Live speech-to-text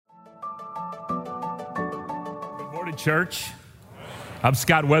Morning, church. I'm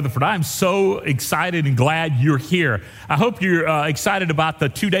Scott Weatherford. I'm so excited and glad you're here. I hope you're excited about the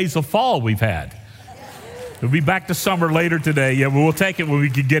 2 days of fall we've had. We'll be back to summer later today. Yeah, we'll take it when we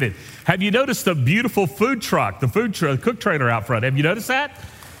can get it. Have you noticed the beautiful food truck, the cook trailer out front? Have you noticed that?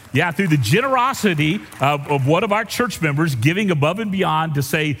 Yeah, through the generosity of one of our church members giving above and beyond to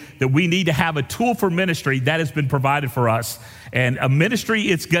say that we need to have a tool for ministry, that has been provided for us. And a ministry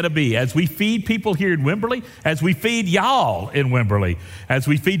it's going to be as we feed people here in Wimberley, as we feed y'all in Wimberley, as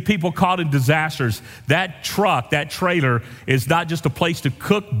we feed people caught in disasters. That truck, that trailer is not just a place to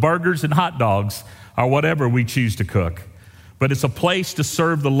cook burgers and hot dogs or whatever we choose to cook, but it's a place to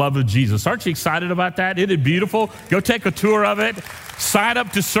serve the love of Jesus. Aren't you excited about that? Isn't it beautiful? Go take a tour of it. Sign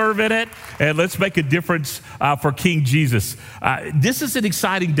up to serve in it, and let's make a difference for King Jesus. This is an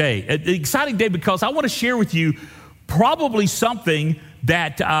exciting day because I want to share with you probably something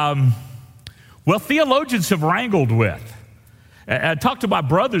that, theologians have wrangled with. I talked to my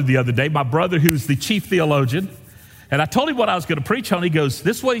brother the other day, my brother who's the chief theologian, and I told him what I was going to preach on. He goes,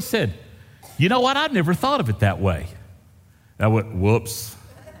 this is what he said, you know what, I've never thought of it that way. I went, whoops.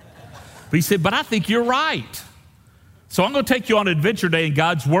 But he said, but I think you're right. So I'm going to take you on an adventure day in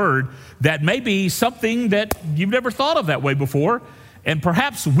God's Word that may be something that you've never thought of that way before, and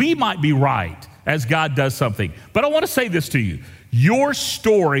perhaps we might be right as God does something. But I want to say this to you. Your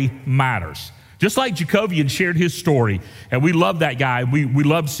story matters. Just like Jacobian shared his story, and we love that guy. We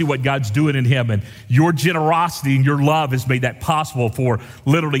love to see what God's doing in him, and your generosity and your love has made that possible for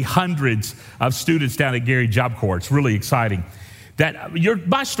literally hundreds of students down at Gary Job Corps. It's really exciting.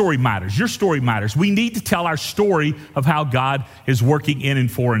 My story matters. Your story matters. We need to tell our story of how God is working in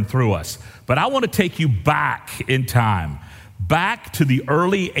and for and through us. But I want to take you back in time, back to the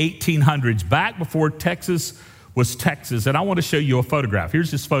early 1800s, back before Texas was Texas. And I want to show you a photograph. Here's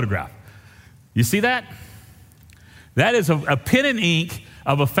this photograph. You see that? That is a pen and ink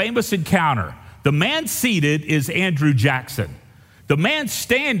of a famous encounter. The man seated is Andrew Jackson. The man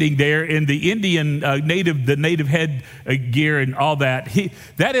standing there in the Indian native head gear and all that,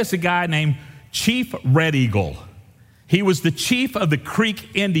 that is a guy named Chief Red Eagle. He was the chief of the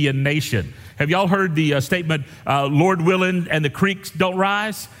Creek Indian Nation. Have y'all heard the statement, Lord willing and the creeks don't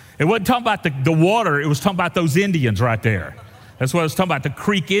rise? It wasn't talking about the water, it was talking about those Indians right there. That's what I was talking about, the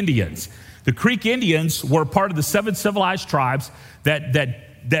Creek Indians. The Creek Indians were part of the 7 civilized tribes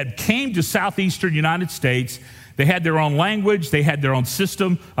that came to southeastern United States. They had their own language, they had their own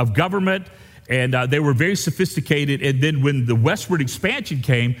system of government, and they were very sophisticated. And then when the westward expansion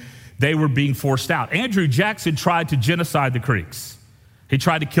came, they were being forced out. Andrew Jackson tried to genocide the Creeks. He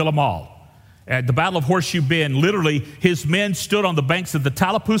tried to kill them all. At the Battle of Horseshoe Bend, literally, his men stood on the banks of the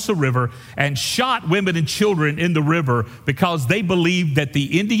Tallapoosa River and shot women and children in the river because they believed that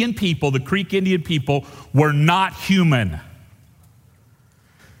the Indian people, the Creek Indian people, were not human.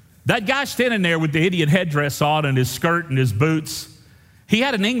 That guy standing there with the Indian headdress on and his skirt and his boots, he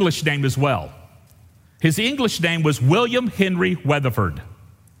had an English name as well. His English name was William Henry Weatherford.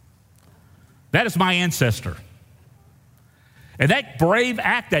 That is my ancestor. And that brave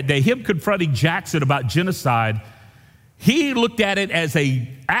act that day, him confronting Jackson about genocide, he looked at it as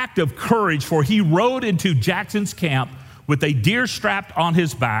an act of courage, for he rode into Jackson's camp with a deer strapped on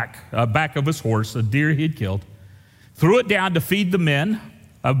his back of his horse, a deer he had killed, threw it down to feed the men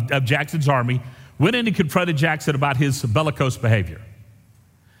of Jackson's army, went in and confronted Jackson about his bellicose behavior.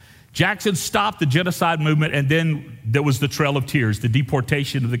 Jackson stopped the genocide movement, and then there was the Trail of Tears, the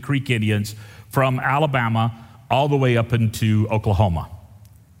deportation of the Creek Indians from Alabama all the way up into Oklahoma.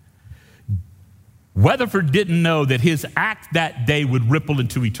 Weatherford didn't know that his act that day would ripple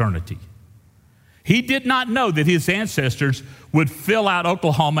into eternity. He did not know that his ancestors would fill out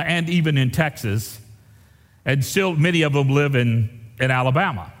Oklahoma and even in Texas, and still many of them live in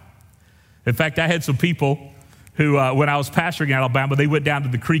Alabama. In fact, I had some people who, when I was pastoring in Alabama, they went down to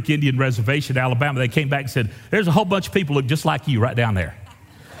the Creek Indian Reservation in Alabama. They came back and said, there's a whole bunch of people look just like you right down there.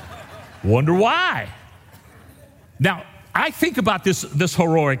 Wonder why? Now, I think about this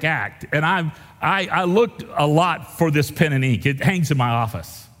heroic act, and I looked a lot for this pen and ink. It hangs in my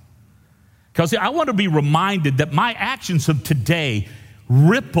office. Because I want to be reminded that my actions of today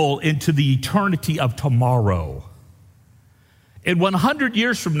ripple into the eternity of tomorrow. In 100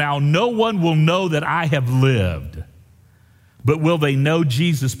 years from now, no one will know that I have lived, but will they know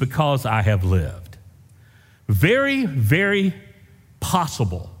Jesus because I have lived? Very, very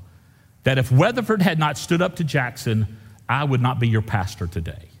possible that if Weatherford had not stood up to Jackson, I would not be your pastor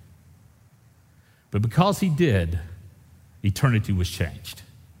today. But because he did, eternity was changed.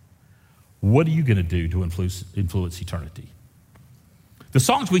 What are you going to do to influence eternity? The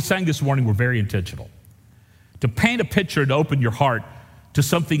songs we sang this morning were very intentional. to paint a picture, to open your heart to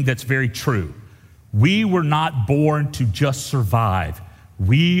something that's very true. We were not born to just survive.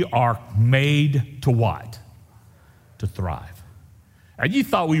 We are made to what? To thrive. And you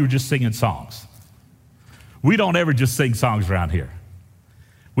thought we were just singing songs. We don't ever just sing songs around here.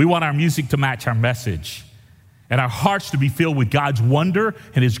 We want our music to match our message and our hearts to be filled with God's wonder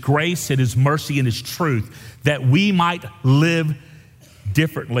and His grace and His mercy and His truth, that we might live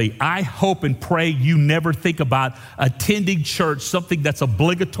differently. I hope and pray you never think about attending church, something that's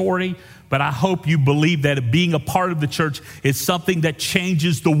obligatory, but I hope you believe that being a part of the church is something that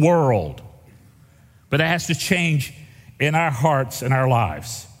changes the world. But it has to change in our hearts and our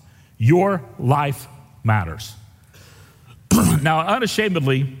lives. Your life matters. Now, I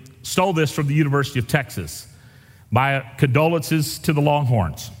unashamedly stole this from the University of Texas. My condolences to the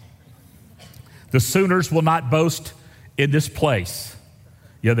Longhorns. The Sooners will not boast in this place.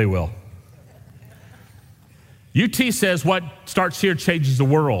 Yeah, they will. UT says what starts here changes the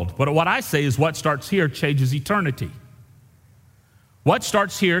world. But what I say is what starts here changes eternity. What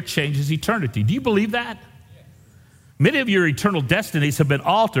starts here changes eternity. Do you believe that? Many of your eternal destinies have been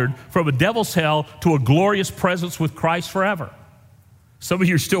altered from a devil's hell to a glorious presence with Christ forever. Some of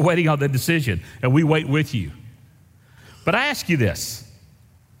you are still waiting on that decision, and we wait with you. But I ask you this.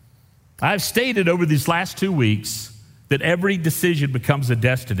 I've stated over these last 2 weeks that every decision becomes a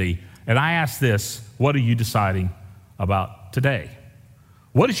destiny. And I ask this, what are you deciding about today?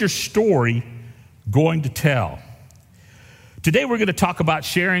 What is your story going to tell? Today we're going to talk about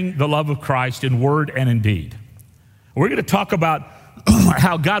sharing the love of Christ in word and in deed. We're going to talk about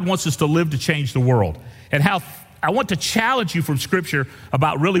how God wants us to live to change the world, and how I want to challenge you from Scripture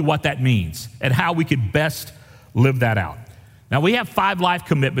about really what that means and how we could best live that out. Now, we have 5 life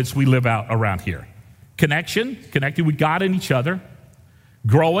commitments we live out around here. Connection, connecting with God and each other.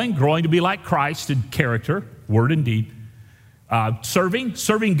 Growing to be like Christ in character, word and deed.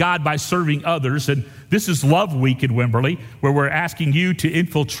 Serving God by serving others. And this is Love Week in Wimberley, where we're asking you to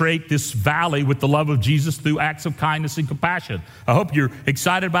infiltrate this valley with the love of Jesus through acts of kindness and compassion. I hope you're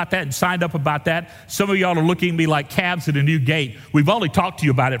excited about that and signed up about that. Some of y'all are looking at me like calves at a new gate. We've only talked to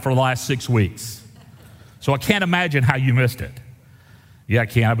you about it for the last 6 weeks. So I can't imagine how you missed it. Yeah, I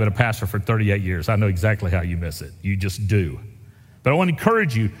can. I've been a pastor for 38 years. I know exactly how you miss it. You just do. But I want to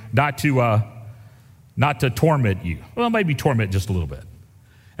encourage you not to torment you. Well, maybe torment just a little bit.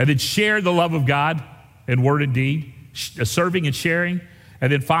 And then share the love of God in word and deed, serving and sharing.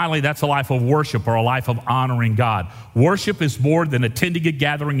 And then finally, that's a life of worship or a life of honoring God. Worship is more than attending a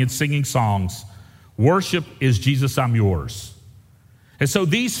gathering and singing songs. Worship is Jesus, I'm yours. And so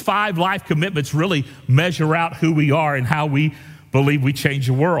these 5 life commitments really measure out who we are and how we believe we change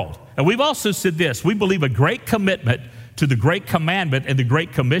the world. And we've also said this, we believe a great commitment to the great commandment and the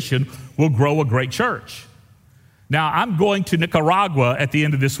great commission will grow a great church. Now, I'm going to Nicaragua at the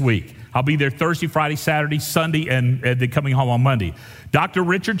end of this week. I'll be there Thursday, Friday, Saturday, Sunday, and then coming home on Monday. Dr.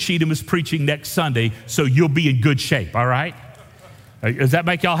 Richard Cheatham is preaching next Sunday, so you'll be in good shape, all right? Does that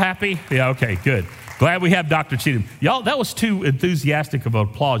make y'all happy? Yeah, okay, good. Glad we have Dr. Cheatham. Y'all, that was too enthusiastic of an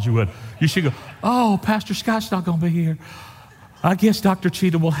applause. You should go, oh, Pastor Scott's not going to be here. I guess Dr.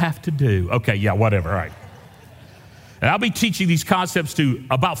 Cheatham will have to do. Okay, yeah, whatever, all right. And I'll be teaching these concepts to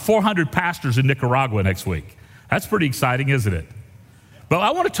about 400 pastors in Nicaragua next week. That's pretty exciting, isn't it? But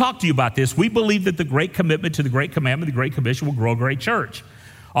I want to talk to you about this. We believe that the great commitment to the great commandment, the great commission will grow a great church.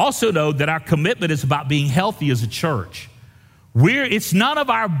 Also know that our commitment is about being healthy as a church. It's none of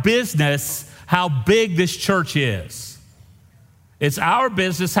our business how big this church is. It's our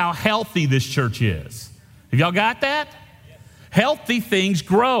business how healthy this church is. Have y'all got that? Healthy things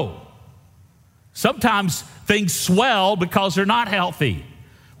grow. Sometimes things swell because they're not healthy.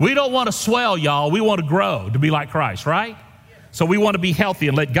 We don't want to swell, y'all. We want to grow to be like Christ, right? So we want to be healthy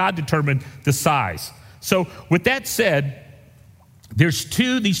and let God determine the size. So with that said, there's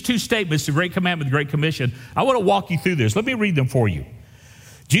these two statements, the Great Commandment, the Great Commission. I want to walk you through this. Let me read them for you.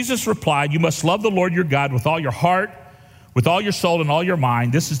 Jesus replied, you must love the Lord your God with all your heart, with all your soul and all your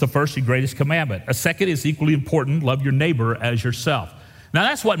mind. This is the first and greatest commandment. A second is equally important, love your neighbor as yourself. Now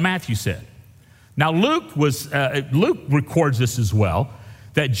that's what Matthew said. Now Luke records this as well,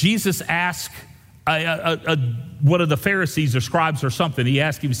 that Jesus asked one of the Pharisees or scribes or something, he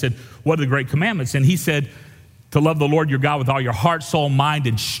asked him, he said, what are the great commandments? And he said, to love the Lord your God with all your heart, soul, mind,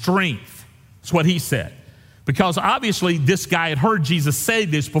 and strength. That's what he said. Because obviously this guy had heard Jesus say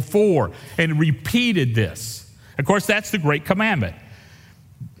this before and repeated this. Of course, that's the great commandment.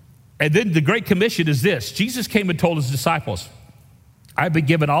 And then the great commission is this. Jesus came and told his disciples, I've been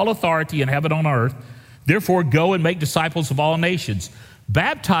given all authority in heaven and on earth. Therefore, go and make disciples of all nations,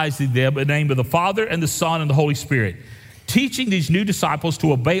 baptizing them in the name of the Father and the Son and the Holy Spirit, teaching these new disciples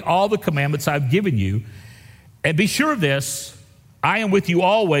to obey all the commandments I've given you. And be sure of this, I am with you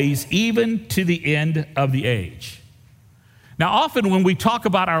always, even to the end of the age. Now, often when we talk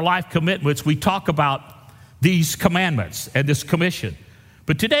about our life commitments, we talk about these commandments and this commission.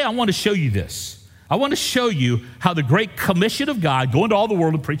 But today I want to show you this. I want to show you how the great commission of God, go into all the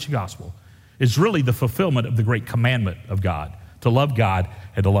world and preach the gospel, is really the fulfillment of the great commandment of God, to love God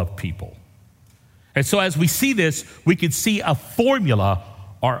and to love people. And so as we see this, we can see a formula,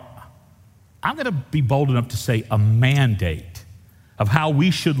 or I'm going to be bold enough to say a mandate of how we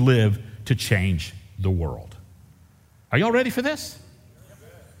should live to change the world. Are y'all ready for this?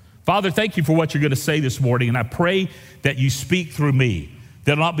 Father, thank you for what you're going to say this morning, and I pray that you speak through me.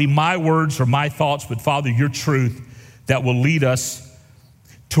 That it'll not be my words or my thoughts, but Father, your truth that will lead us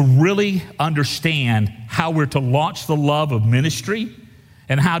to really understand how we're to launch the love of ministry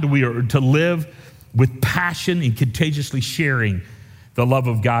and how we are to live with passion and contagiously sharing the love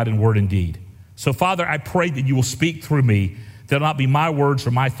of God in word and deed. So, Father, I pray that you will speak through me. That it'll not be my words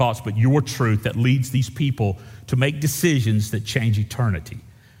or my thoughts, but your truth that leads these people to make decisions that change eternity.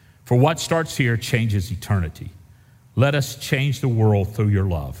 For what starts here changes eternity. Let us change the world through your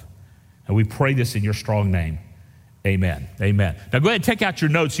love. And we pray this in your strong name. Amen. Amen. Now go ahead and take out your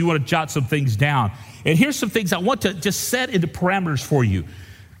notes. You want to jot some things down. And here's some things I want to just set into parameters for you.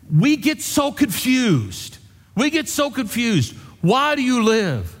 We get so confused. Why do you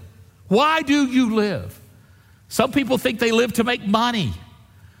live? Why do you live? Some people think they live to make money.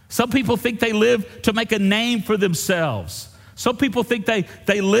 Some people think they live to make a name for themselves. Some people think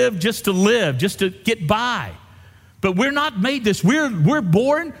they live, just to get by. But we're not made this. We're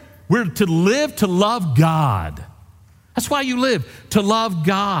born, we're to live to love God. That's why you live, to love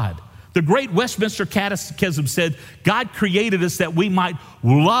God. The great Westminster Catechism said, God created us that we might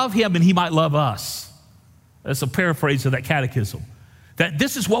love him and he might love us. That's a paraphrase of that catechism. That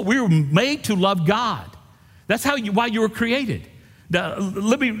this is what we were made to, love God. That's why you were created. Now,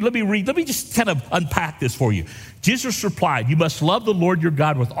 let me just kind of unpack this for you. Jesus replied, you must love the Lord your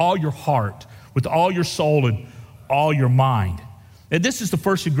God with all your heart, with all your soul, and all your mind. And this is the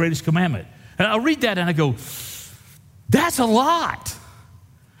first and greatest commandment. And I'll read that and I go, that's a lot.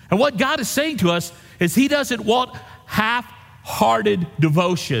 And what God is saying to us is he doesn't want half-hearted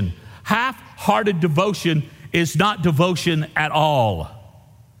devotion. Half-hearted devotion is not devotion at all.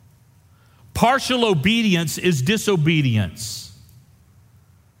 Partial obedience is disobedience.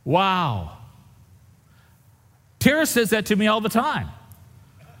 Wow. Tara says that to me all the time.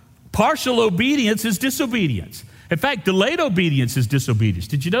 Partial obedience is disobedience. In fact, delayed obedience is disobedience.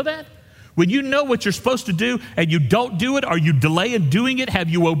 Did you know that? When you know what you're supposed to do and you don't do it, or you delay in doing it, have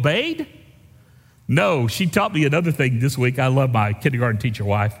you obeyed? No. She taught me another thing this week. I love my kindergarten teacher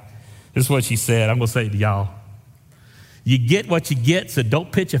wife. This is what she said. I'm going to say it to y'all. You get what you get, so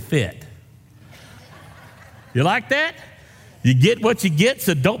don't pitch a fit. You like that? You get what you get,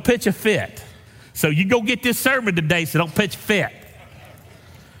 so don't pitch a fit. So you go get this sermon today, so don't pitch a fit.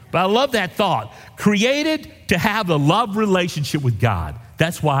 But I love that thought. Created to have a love relationship with God.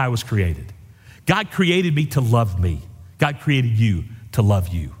 That's why I was created. God created me to love me. God created you to love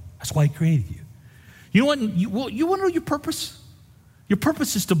you. That's why he created you. You want to know your purpose? Your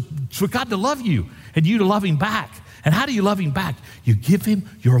purpose is for God to love you and you to love him back. And how do you love him back? You give him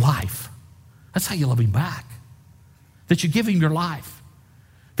your life. That's how you love him back. That you give him your life.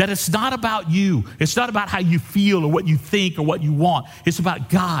 That it's not about you. It's not about how you feel or what you think or what you want. It's about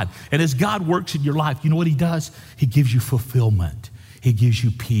God. And as God works in your life, you know what he does? He gives you fulfillment. He gives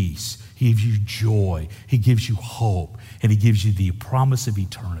you peace. He gives you joy. He gives you hope. And he gives you the promise of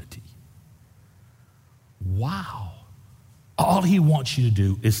eternity. Wow. All he wants you to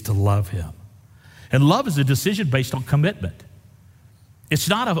do is to love him. And love is a decision based on commitment. It's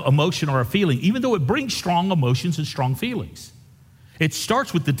not an emotion or a feeling, even though it brings strong emotions and strong feelings. It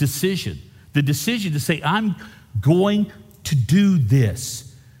starts with the decision to say, I'm going to do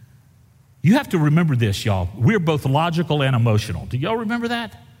this. You have to remember this, y'all. We're both logical and emotional. Do y'all remember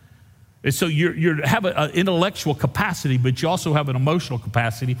that? And so you have an intellectual capacity, but you also have an emotional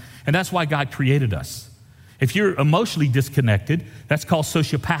capacity, and that's why God created us. If you're emotionally disconnected, that's called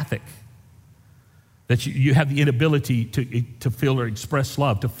sociopathic. That you have the inability to feel or express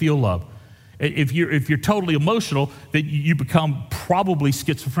love, to feel love. If you're totally emotional, then you become probably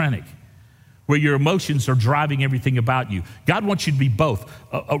schizophrenic, where your emotions are driving everything about you. God wants you to be both,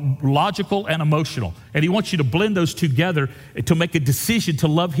 logical and emotional. And he wants you to blend those together to make a decision to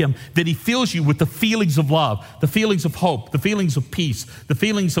love him, that he fills you with the feelings of love, the feelings of hope, the feelings of peace, the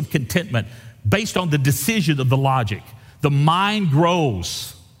feelings of contentment, based on the decision of the logic. the mind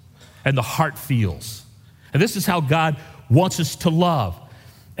grows and the heart feels. And this is how God wants us to love.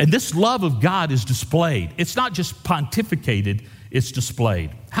 And this love of God is displayed. It's not just pontificated, it's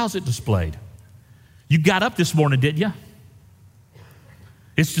displayed. How's it displayed? You got up this morning, didn't you?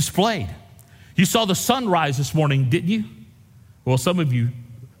 It's displayed. You saw the sun rise this morning, didn't you? Well, some of you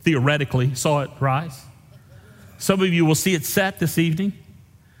theoretically saw it rise. Some of you will see it set this evening.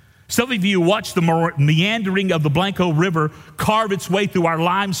 Some of you watched the meandering of the Blanco River carve its way through our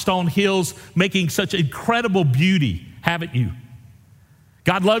limestone hills, making such incredible beauty, haven't you?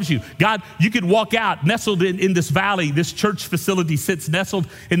 God loves you. God, you could walk out nestled in this valley. This church facility sits nestled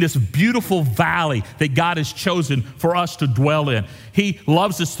in this beautiful valley that God has chosen for us to dwell in. He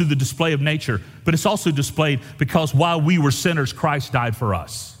loves us through the display of nature, but it's also displayed because while we were sinners, Christ died for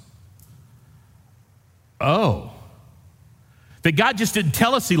us. Oh. That God just didn't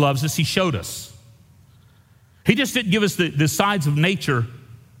tell us he loves us, he showed us. He just didn't give us the signs of nature,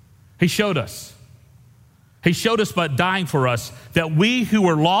 he showed us. He showed us by dying for us that we who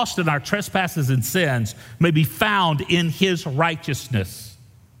were lost in our trespasses and sins may be found in his righteousness,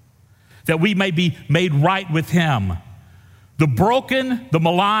 that we may be made right with him. The broken, the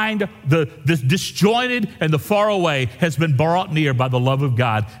maligned, the disjointed, and the far away has been brought near by the love of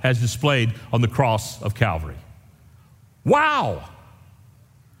God as displayed on the cross of Calvary. Wow.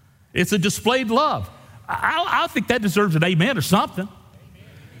 It's a displayed love. I think that deserves an amen or something.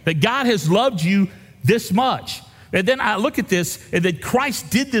 That God has loved you this much. And then I look at this, and that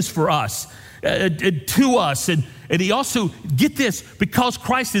Christ did this for us, to us. And he also, get this, because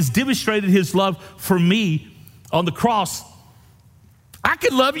Christ has demonstrated his love for me on the cross, I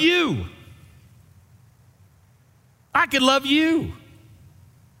can love you. I can love you.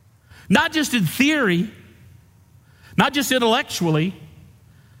 Not just in theory, not just intellectually,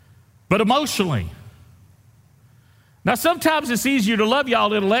 but emotionally. Now, sometimes it's easier to love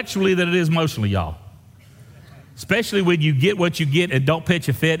y'all intellectually than it is emotionally, y'all. Especially when you get what you get and don't pitch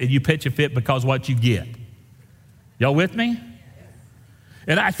a fit, and you pitch a fit because what you get. Y'all with me?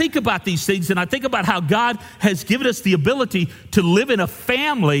 And I think about these things, and I think about how God has given us the ability to live in a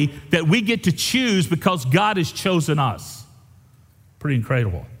family that we get to choose because God has chosen us. Pretty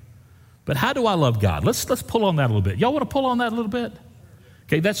incredible. But how do I love God? Let's pull on that a little bit. Y'all want to pull on that a little bit?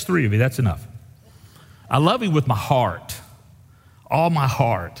 Okay, that's 3 of you. That's enough. I love him with my heart, all my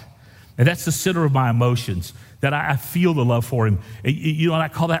heart. And that's the center of my emotions, that I feel the love for him. You know what I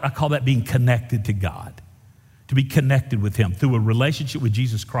call that? I call that being connected to God, to be connected with him through a relationship with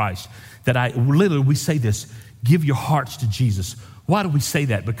Jesus Christ. That we say this, give your hearts to Jesus. Why do we say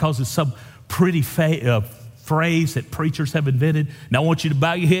that? Because it's some pretty phrase that preachers have invented. Now I want you to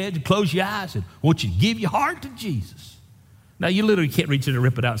bow your head and close your eyes, and I want you to give your heart to Jesus. Now you literally can't reach in and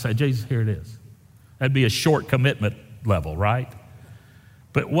rip it out and say, Jesus, here it is. That'd be a short commitment level, right?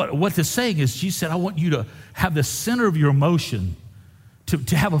 But what it's saying is, Jesus said, I want you to have the center of your emotion,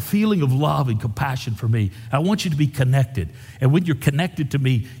 to have a feeling of love and compassion for me. I want you to be connected. And when you're connected to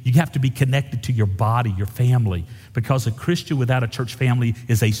me, you have to be connected to your body, your family, because a Christian without a church family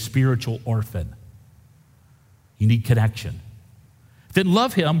is a spiritual orphan. You need connection. Then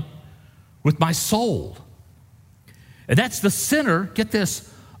love him with my soul. And that's the center, get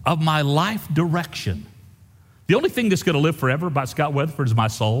this, of my life direction. The only thing that's going to live forever about Scott Weatherford is my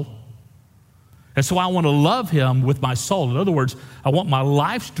soul. And so I want to love him with my soul. In other words, I want my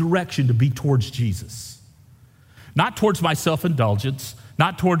life's direction to be towards Jesus. Not towards my self-indulgence,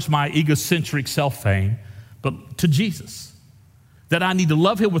 not towards my egocentric self-fame, but to Jesus. That I need to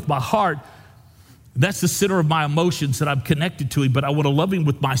love him with my heart. That's the center of my emotions, that I'm connected to him, but I want to love him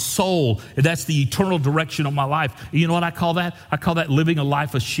with my soul, and that's the eternal direction of my life. And you know what I call that? I call that living a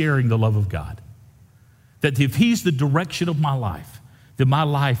life of sharing the love of God. That if he's the direction of my life, then my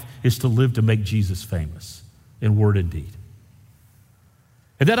life is to live to make Jesus famous in word and deed.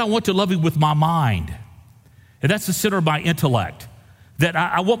 And then I want to love him with my mind. And that's the center of my intellect. That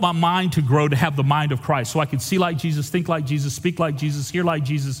I want my mind to grow to have the mind of Christ, so I can see like Jesus, think like Jesus, speak like Jesus, hear like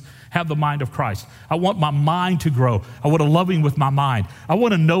Jesus, have the mind of Christ. I want my mind to grow. I want to love him with my mind. I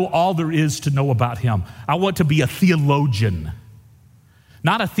want to know all there is to know about him. I want to be a theologian.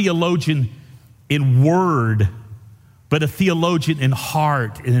 Not a theologian in word, but a theologian in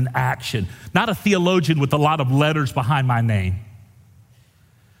heart and in action. Not a theologian with a lot of letters behind my name,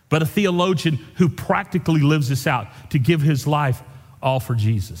 but a theologian who practically lives this out to give his life all for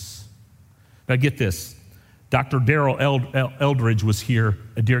Jesus. Now get this. Dr. Darrell Eldridge was here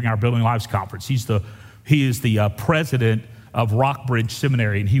during our Building Lives conference. He is the president of Rockbridge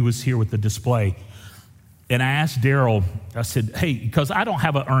Seminary, and he was here with the display. And I asked Darrell, I said, hey, because I don't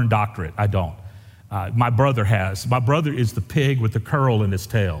have an earned doctorate. I don't. My brother has. My brother is the pig with the curl in his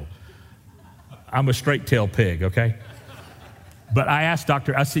tail. I'm a straight tail pig, okay? But I asked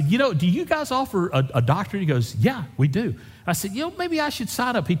doctor, I said, do you guys offer a doctor? He goes, yeah, we do. I said, maybe I should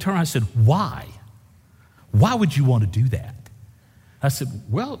sign up. He turned around and said, why? Why would you want to do that? I said,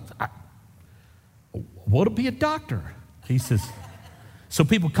 well, I want to be a doctor. He says, so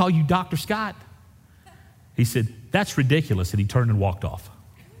people call you Dr. Scott? He said, that's ridiculous. And he turned and walked off.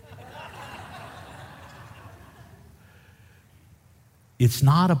 It's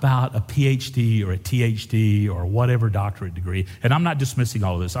not about a PhD or a THD or whatever doctorate degree. And I'm not dismissing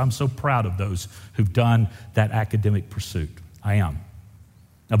all of this. I'm so proud of those who've done that academic pursuit. I am.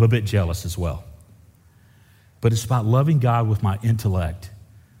 I'm a bit jealous as well. But it's about loving God with my intellect,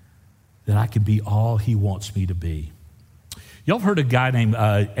 that I can be all he wants me to be. Y'all have heard of a guy named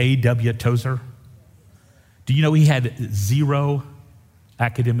A.W. Tozer? Do you know he had 0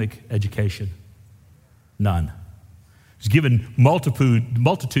 academic education? None. He's given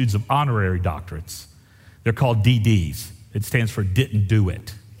multitudes of honorary doctorates. They're called DDs. It stands for didn't do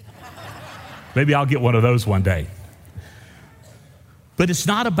it. Maybe I'll get one of those one day. But it's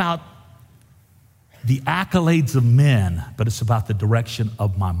not about the accolades of men, but it's about the direction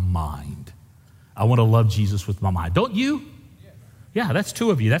of my mind. I want to love Jesus with my mind. Don't you? Yeah, that's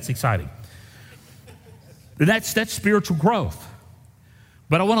 2 of you. That's exciting. And that's spiritual growth.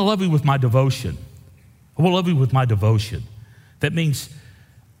 But I want to love you with my devotion. I want to love you with my devotion. That means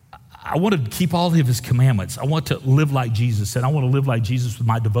I want to keep all of his commandments. I want to live like Jesus, and I want to live like Jesus with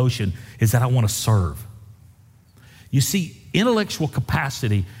my devotion is that I want to serve. You see, intellectual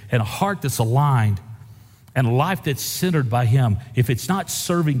capacity and a heart that's aligned and a life that's centered by him, if it's not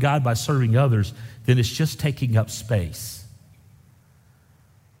serving God by serving others, then it's just taking up space.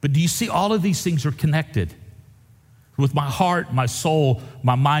 But do you see all of these things are connected? With my heart, my soul,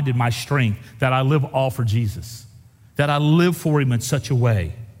 my mind, and my strength, that I live all for Jesus, that I live for him in such a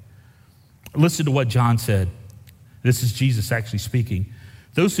way. Listen to what John said. This is Jesus actually speaking.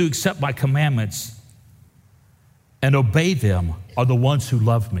 Those who accept my commandments and obey them are the ones who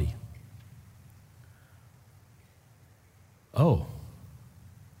love me. Oh.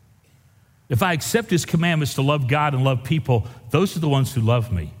 If I accept his commandments to love God and love people, those are the ones who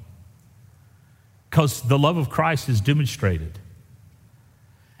love me. Because the love of Christ is demonstrated.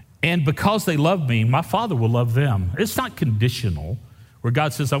 And because they love me, my Father will love them. It's not conditional, where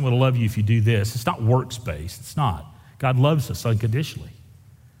God says, I'm going to love you if you do this. It's not works-based. It's not. God loves us unconditionally.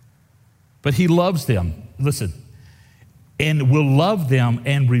 But he loves them, listen, and will love them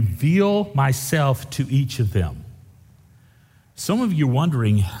and reveal myself to each of them. Some of you are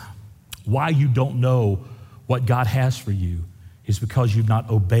wondering why you don't know what God has for you. Is because you've not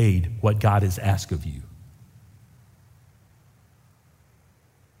obeyed what God has asked of you.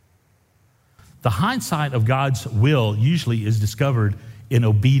 The hindsight of God's will usually is discovered in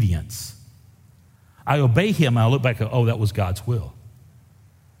obedience. I obey him, and I look back and that was God's will.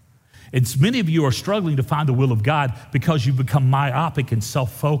 And many of you are struggling to find the will of God because you've become myopic and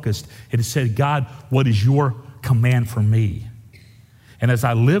self-focused and have said, God, what is your command for me? And as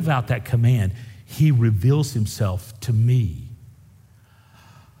I live out that command, he reveals himself to me.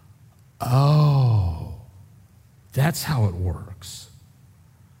 Oh, that's how it works.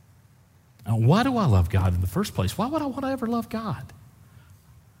 Now, why do I love God in the first place? Why would I want to ever love God?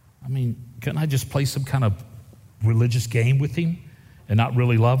 I mean, couldn't I just play some kind of religious game with him and not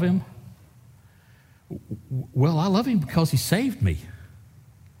really love him? Well, I love him because he saved me.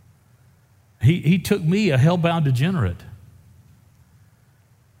 He took me, a hell-bound degenerate,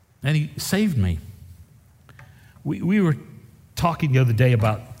 and he saved me. We were talking the other day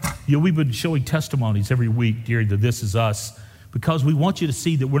about, we've been showing testimonies every week during the This Is Us because we want you to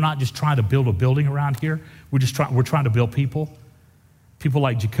see that we're not just trying to build a building around here. We're trying to build people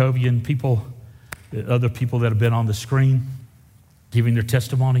like Jacobian, other people that have been on the screen giving their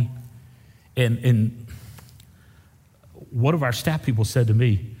testimony. And one of our staff people said to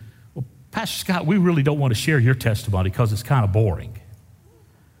me, well, Pastor Scott, we really don't want to share your testimony because it's kind of boring.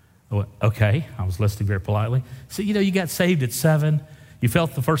 I went, okay, I was listening very politely. So, you got saved at 7. You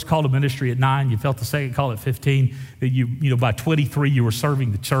felt the first call to ministry at 9. You felt the second call at 15. You by 23, you were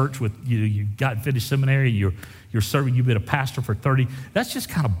serving the church with, you got finished seminary. You're serving, you've been a pastor for 30. That's just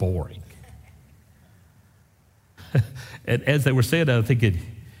kind of boring. And as they were saying that, I'm thinking,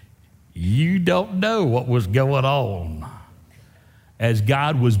 you don't know what was going on as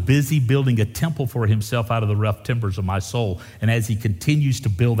God was busy building a temple for himself out of the rough timbers of my soul. And as he continues to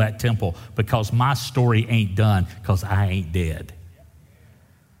build that temple, because my story ain't done, because I ain't dead.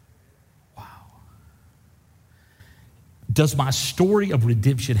 Wow. Does my story of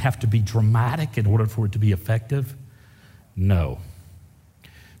redemption have to be dramatic in order for it to be effective? No.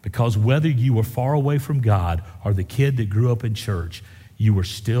 Because whether you were far away from God or the kid that grew up in church, you were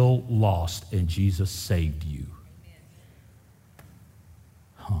still lost and Jesus saved you.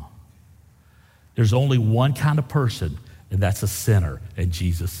 There's only one kind of person, and that's a sinner, and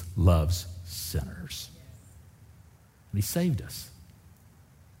Jesus loves sinners. And he saved us.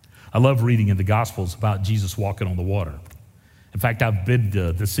 I love reading in the Gospels about Jesus walking on the water. In fact, I've been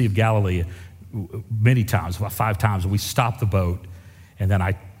to the Sea of Galilee many times, about 5 times, and we stop the boat, and then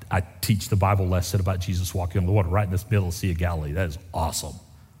I teach the Bible lesson about Jesus walking on the water right in the middle of the Sea of Galilee. That is awesome.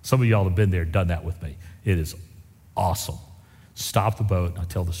 Some of y'all have been there, done that with me. It is awesome. Stop the boat, and I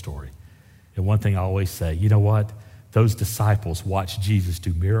tell the story. And one thing I always say, you know what? Those disciples watched Jesus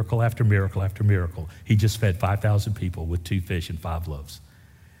do miracle after miracle after miracle. He just fed 5,000 people with 2 fish and 5 loaves.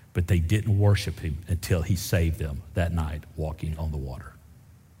 But they didn't worship him until he saved them that night walking on the water.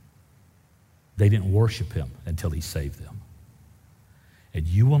 They didn't worship him until he saved them. And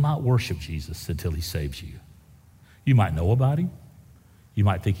you will not worship Jesus until he saves you. You might know about him. You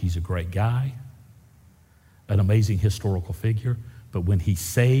might think he's a great guy, an amazing historical figure. But when he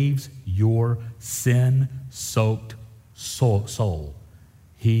saves your sin-soaked soul,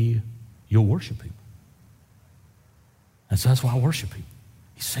 you'll worship him. And so that's why I worship him.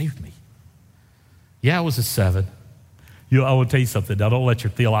 He saved me. Yeah, I was a 7. I will tell you something. Now, don't let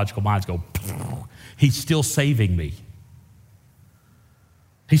your theological minds go. He's still saving me.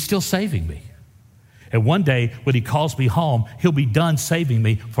 He's still saving me. And one day, when he calls me home, he'll be done saving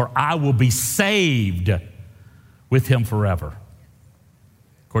me, for I will be saved with him forever.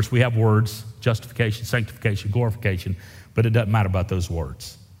 Of course, we have words, justification, sanctification, glorification, but it doesn't matter about those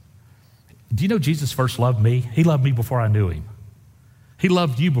words. Do you know Jesus first loved me? He loved me before I knew him. He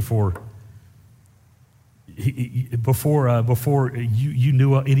loved you before you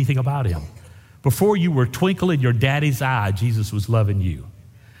knew anything about him. Before you were a twinkle in your daddy's eye, Jesus was loving you.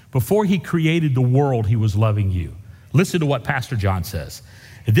 Before he created the world, he was loving you. Listen to what Pastor John says.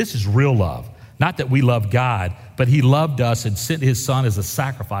 And this is real love. Not that we love God, but he loved us and sent his son as a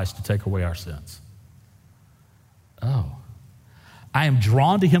sacrifice to take away our sins. Oh. I am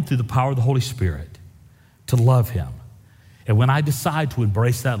drawn to him through the power of the Holy Spirit to love him. And when I decide to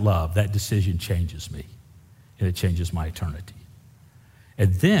embrace that love, that decision changes me. And it changes my eternity.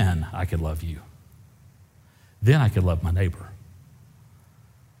 And then I can love you. Then I can love my neighbor.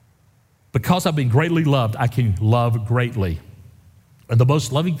 Because I've been greatly loved, I can love greatly. And the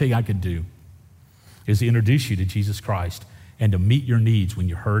most loving thing I can do is to introduce you to Jesus Christ and to meet your needs when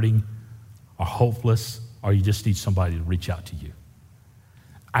you're hurting or hopeless or you just need somebody to reach out to you.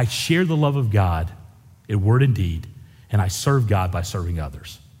 I share the love of God in word and deed, and I serve God by serving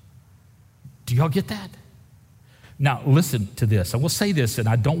others. Do y'all get that? Now, listen to this. I will say this, and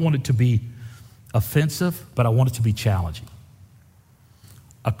I don't want it to be offensive, but I want it to be challenging.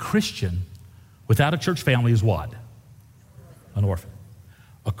 A Christian without a church family is what? An orphan.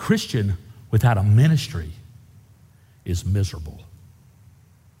 A Christian without a ministry is miserable.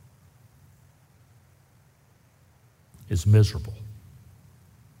 Is miserable.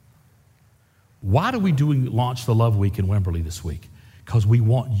 Why are we launch the Love Week in Wimberley this week? Because we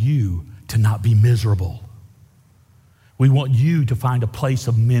want you to not be miserable. We want you to find a place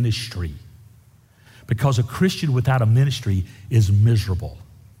of ministry. Because a Christian without a ministry is miserable.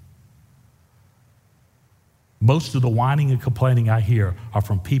 Most of the whining and complaining I hear are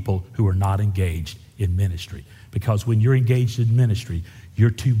from people who are not engaged in ministry. Because when you're engaged in ministry, you're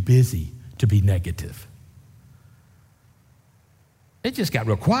too busy to be negative. It just got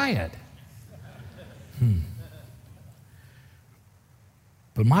real quiet.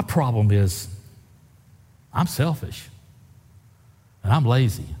 But my problem is I'm selfish and I'm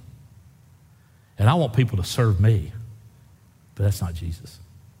lazy and I want people to serve me, but that's not Jesus.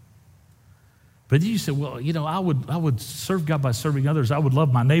 But you say, well, you know, I would serve God by serving others. I would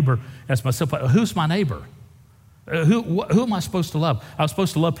love my neighbor as myself. Who's my neighbor? Who am I supposed to love? I'm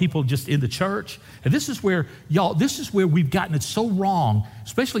supposed to love people just in the church. And this is where, y'all, this is where we've gotten it so wrong,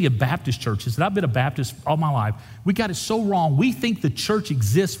 especially in Baptist churches. And I've been a Baptist all my life. We got it so wrong. We think the church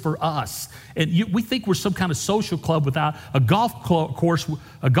exists for us. And we think we're some kind of social club without a golf course,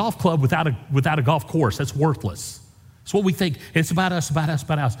 a golf club without a golf course. That's worthless. It's what we think. It's about us, about us,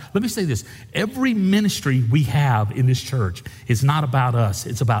 about us. Let me say this. Every ministry we have in this church is not about us.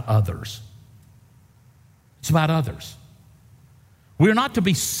 It's about others. It's about others. We're not to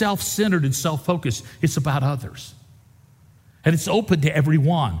be self-centered and self-focused. It's about others. And it's open to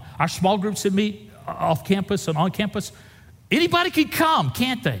everyone. Our small groups that meet off campus and on campus, anybody can come,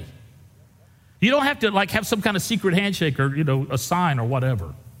 can't they? You don't have to have some kind of secret handshake or, a sign or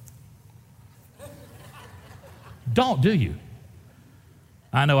whatever. Don't, do you?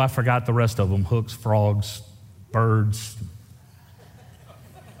 I know I forgot the rest of them. Hooks, frogs, birds,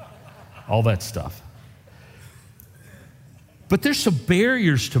 all that stuff. But there's some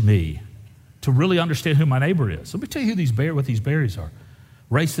barriers to me to really understand who my neighbor is. Let me tell you what these barriers are.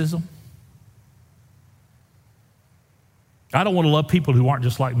 Racism. I don't want to love people who aren't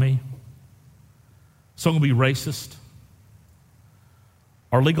just like me. So I'm going to be racist.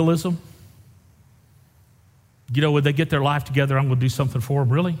 Or legalism. When they get their life together, I'm going to do something for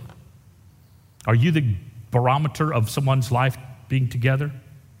them. Really? Are you the barometer of someone's life being together?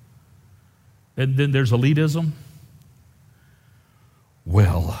 And then there's elitism.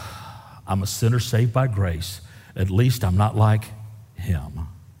 Well, I'm a sinner saved by grace. At least I'm not like him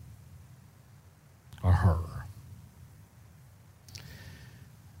or her.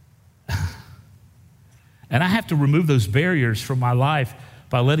 And I have to remove those barriers from my life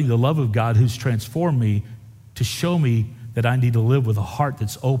by letting the love of God who's transformed me to show me that I need to live with a heart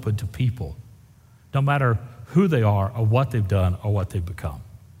that's open to people, no matter who they are or what they've done or what they've become.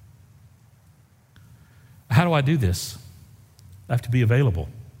 How do I do this? I have to be available.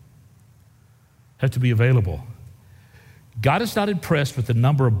 I have to be available. God is not impressed with the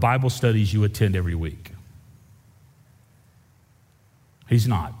number of Bible studies you attend every week. He's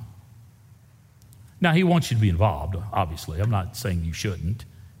not. Now, he wants you to be involved, obviously. I'm not saying you shouldn't.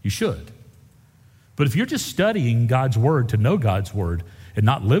 You should. But if you're just studying God's word to know God's word and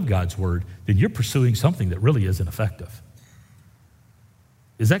not live God's word, then you're pursuing something that really isn't effective.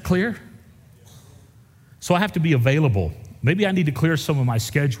 Is that clear? So I have to be available. Maybe I need to clear some of my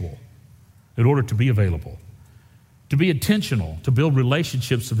schedule in order to be available. To be intentional, to build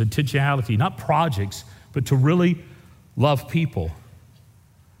relationships of intentionality, not projects, but to really love people.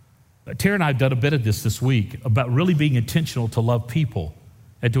 Tara and I have done a bit of this week about really being intentional to love people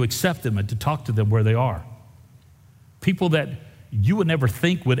and to accept them and to talk to them where they are. People that you would never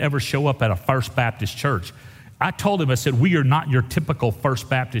think would ever show up at a First Baptist church. I told him, I said, we are not your typical First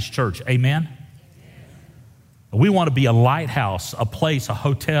Baptist church. Amen? We want to be a lighthouse, a place, a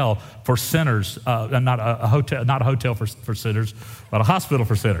hotel for sinners, not a hotel for sinners, but a hospital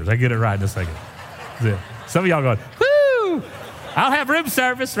for sinners. I get it right in a second. Some of y'all going, whoo, I'll have room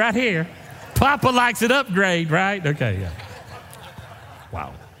service right here. Papa likes an upgrade, right? Okay, yeah.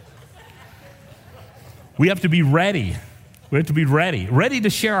 Wow. We have to be ready. We have to be ready to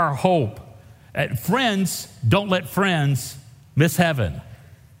share our hope. Friends, don't let friends miss heaven.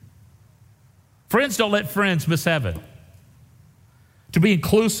 Friends, don't let friends miss heaven. To be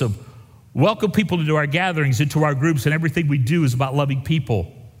inclusive, welcome people into our gatherings, into our groups, and everything we do is about loving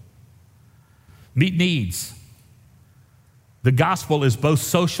people. Meet needs. The gospel is both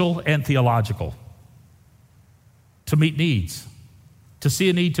social and theological. To meet needs. To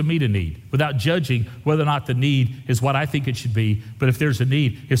see a need, to meet a need, without judging whether or not the need is what I think it should be. But if there's a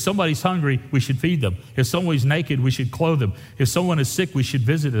need, if somebody's hungry, we should feed them. If someone's naked, we should clothe them. If someone is sick, we should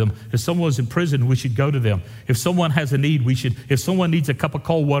visit them. If someone's in prison, we should go to them. If someone has a need, if someone needs a cup of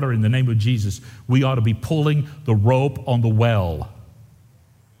cold water in the name of Jesus, we ought to be pulling the rope on the well.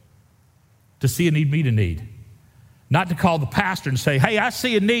 To see a need, meet a need. Not to call the pastor and say, hey, I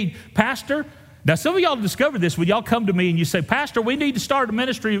see a need. Pastor, now, some of y'all discovered this when y'all come to me and you say, Pastor, we need to start a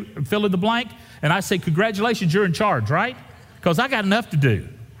ministry, fill in the blank. And I say, congratulations, you're in charge, right? Because I got enough to do.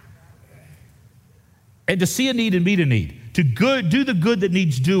 And to see a need and meet a need, to do the good that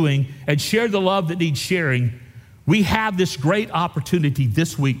needs doing and share the love that needs sharing, we have this great opportunity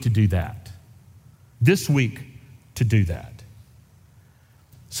this week to do that. This week to do that.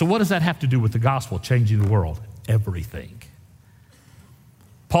 So what does that have to do with the gospel changing the world? Everything.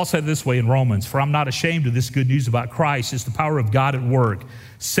 Paul said it this way in Romans, for I'm not ashamed of this good news about Christ. It's the power of God at work,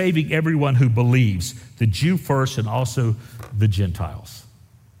 saving everyone who believes, the Jew first and also the Gentiles.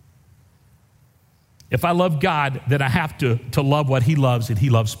 If I love God, then I have to love what he loves, and he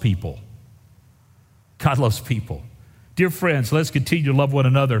loves people. God loves people. Dear friends, let's continue to love one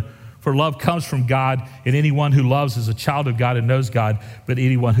another, for love comes from God, and anyone who loves is a child of God and knows God, but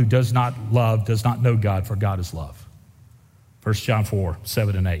anyone who does not love does not know God, for God is love. 1 John 4,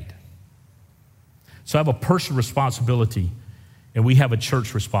 7 and 8. So I have a personal responsibility, and we have a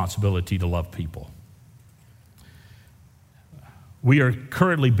church responsibility to love people. We are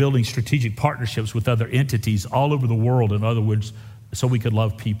currently building strategic partnerships with other entities all over the world, in other words, so we could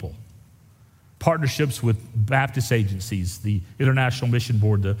love people. Partnerships with Baptist agencies, the International Mission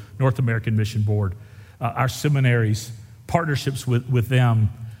Board, the North American Mission Board, our seminaries, partnerships with them.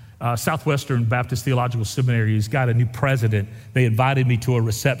 Southwestern Baptist Theological Seminary has got a new president. They invited me to a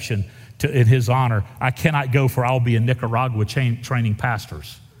reception in his honor, I cannot go for I'll be in Nicaragua training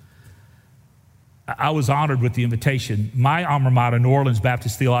pastors. I was honored with the invitation. My alma mater, New Orleans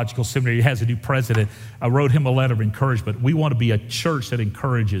Baptist Theological Seminary, has a new president. I wrote him a letter of encouragement. We want to be a church that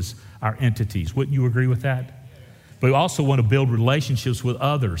encourages our entities. Wouldn't you agree with that? But we also want to build relationships with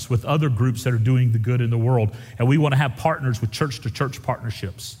others, with other groups that are doing the good in the world. And we want to have partners with church-to-church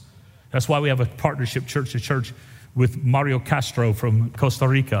partnerships. That's why we have a partnership church-to-church with Mario Castro from Costa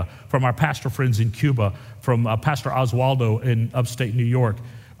Rica, from our pastor friends in Cuba, from Pastor Oswaldo in upstate New York,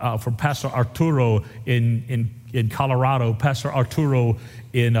 from Pastor Arturo in Colorado, Pastor Arturo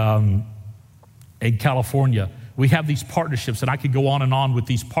in California. We have these partnerships, and I could go on and on with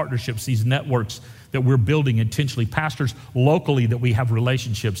these partnerships, these networks that we're building intentionally. Pastors locally that we have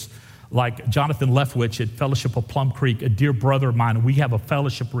relationships, like Jonathan Leftwich at Fellowship of Plum Creek, a dear brother of mine, and we have a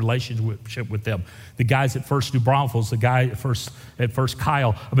fellowship relationship with them. The guys at First New Braunfels, the guy at First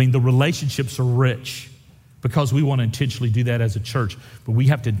Kyle. I mean, the relationships are rich because we want to intentionally do that as a church, but we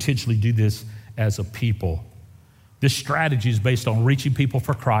have to intentionally do this as a people. This strategy is based on reaching people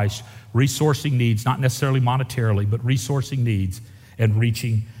for Christ, resourcing needs, not necessarily monetarily, but resourcing needs and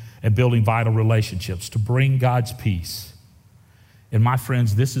reaching and building vital relationships to bring God's peace. And my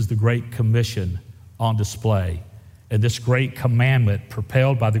friends, this is the Great Commission on display. And this great commandment,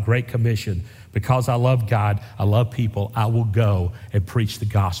 propelled by the Great Commission, because I love God, I love people, I will go and preach the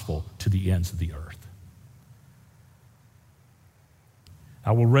gospel to the ends of the earth.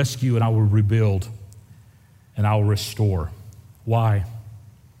 I will rescue and I will rebuild and I will restore. Why?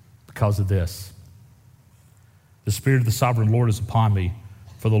 Because of this. The Spirit of the Sovereign Lord is upon me,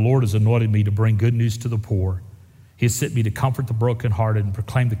 for the Lord has anointed me to bring good news to the poor. He has sent me to comfort the brokenhearted and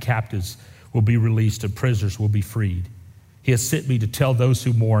proclaim the captives will be released and prisoners will be freed. He has sent me to tell those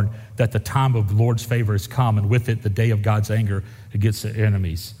who mourn that the time of the Lord's favor has come, and with it the day of God's anger against their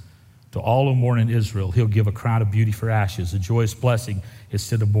enemies. To all who mourn in Israel, he'll give a crown of beauty for ashes, a joyous blessing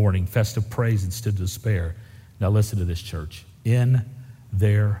instead of mourning, festive praise instead of despair. Now listen to this, church. In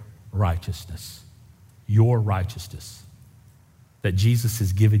their righteousness, your righteousness that Jesus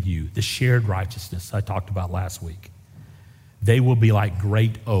has given you, the shared righteousness I talked about last week, they will be like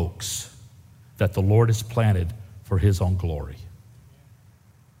great oaks that the Lord has planted for his own glory.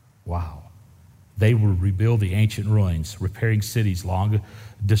 Wow. They will rebuild the ancient ruins, repairing cities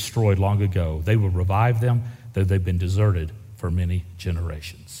destroyed long ago. They will revive them, though they've been deserted for many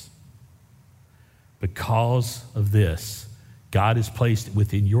generations. Because of this, God has placed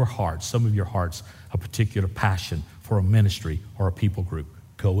within your hearts, some of your hearts, a particular passion for a ministry or a people group.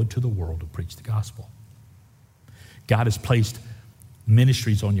 Go into the world and preach the gospel. God has placed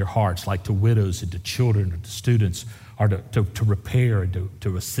ministries on your hearts, like to widows and to children or to students, or to repair and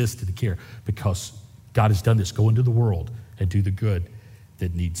to assist in the care, because God has done this. Go into the world and do the good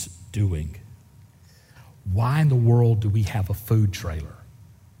that needs doing. Why in the world do we have a food trailer?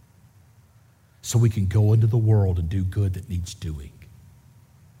 So we can go into the world and do good that needs doing.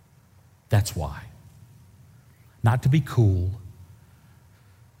 That's why. Not to be cool,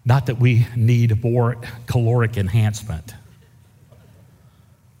 not that we need more caloric enhancement,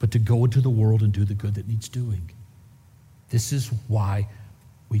 but to go into the world and do the good that needs doing. This is why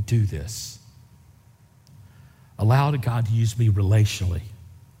we do this. Allow God to use me relationally.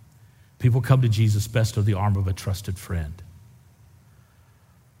 People come to Jesus best of the arm of a trusted friend.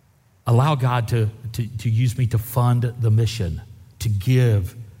 Allow God to use me to fund the mission, to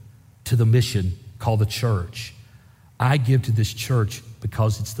give to the mission called the church. I give to this church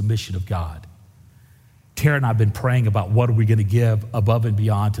because it's the mission of God. Tara and I have been praying about what are we going to give above and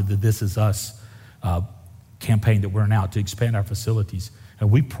beyond to the This Is Us campaign that we're in now to expand our facilities. And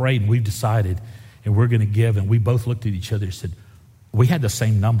we prayed and we've decided, and we're going to give. And we both looked at each other and said, we had the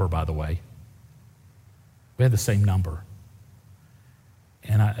same number, by the way. We had the same number.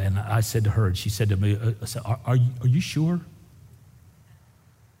 And I said to her, and she said to me, I said, are you sure?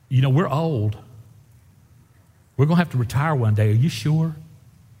 You know, we're old. We're going to have to retire one day. Are you sure?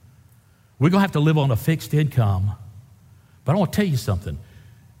 We're going to have to live on a fixed income. But I want to tell you something.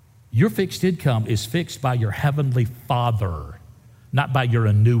 Your fixed income is fixed by your heavenly Father, not by your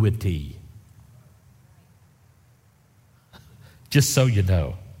annuity. Just so you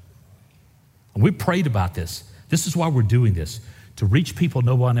know. And we prayed about this. This is why we're doing this, to reach people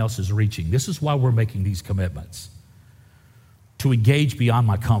no one else is reaching. This is why we're making these commitments, to engage beyond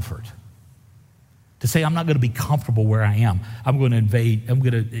my comfort, to say I'm not going to be comfortable where I am. I'm going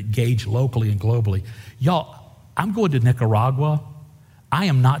to engage locally and globally. Y'all, I'm going to Nicaragua. I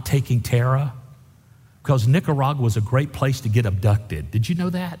am not taking Tara, because Nicaragua is a great place to get abducted. Did you know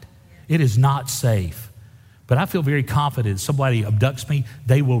that? It is not safe. But I feel very confident if somebody abducts me,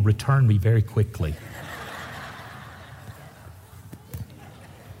 they will return me very quickly.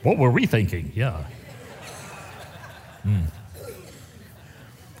 What were we thinking? Yeah.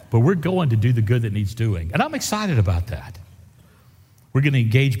 But we're going to do the good that needs doing. And I'm excited about that. We're going to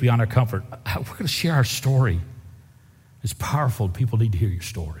engage beyond our comfort. We're going to share our story. It's powerful. People need to hear your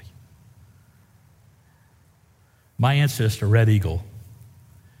story. My ancestor, Red Eagle,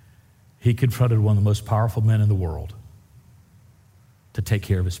 he confronted one of the most powerful men in the world to take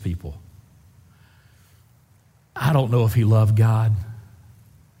care of his people. I don't know if he loved God.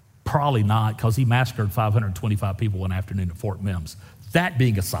 Probably not, because he massacred 525 people one afternoon at Fort Mims. That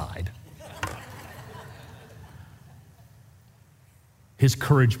being aside, his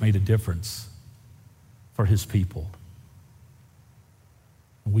courage made a difference for his people.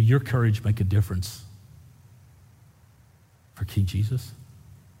 Will your courage make a difference for King Jesus?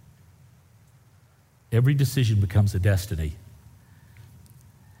 Every decision becomes a destiny.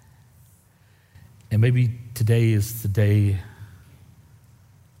 And maybe today is the day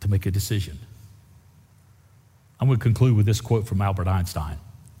to make a decision. I'm going to conclude with this quote from Albert Einstein.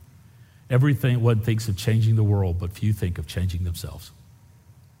 One thinks of changing the world, but few think of changing themselves.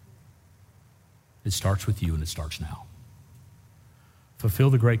 It starts with you, and it starts now.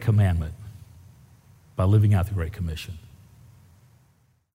 Fulfill the great commandment by living out the Great Commission.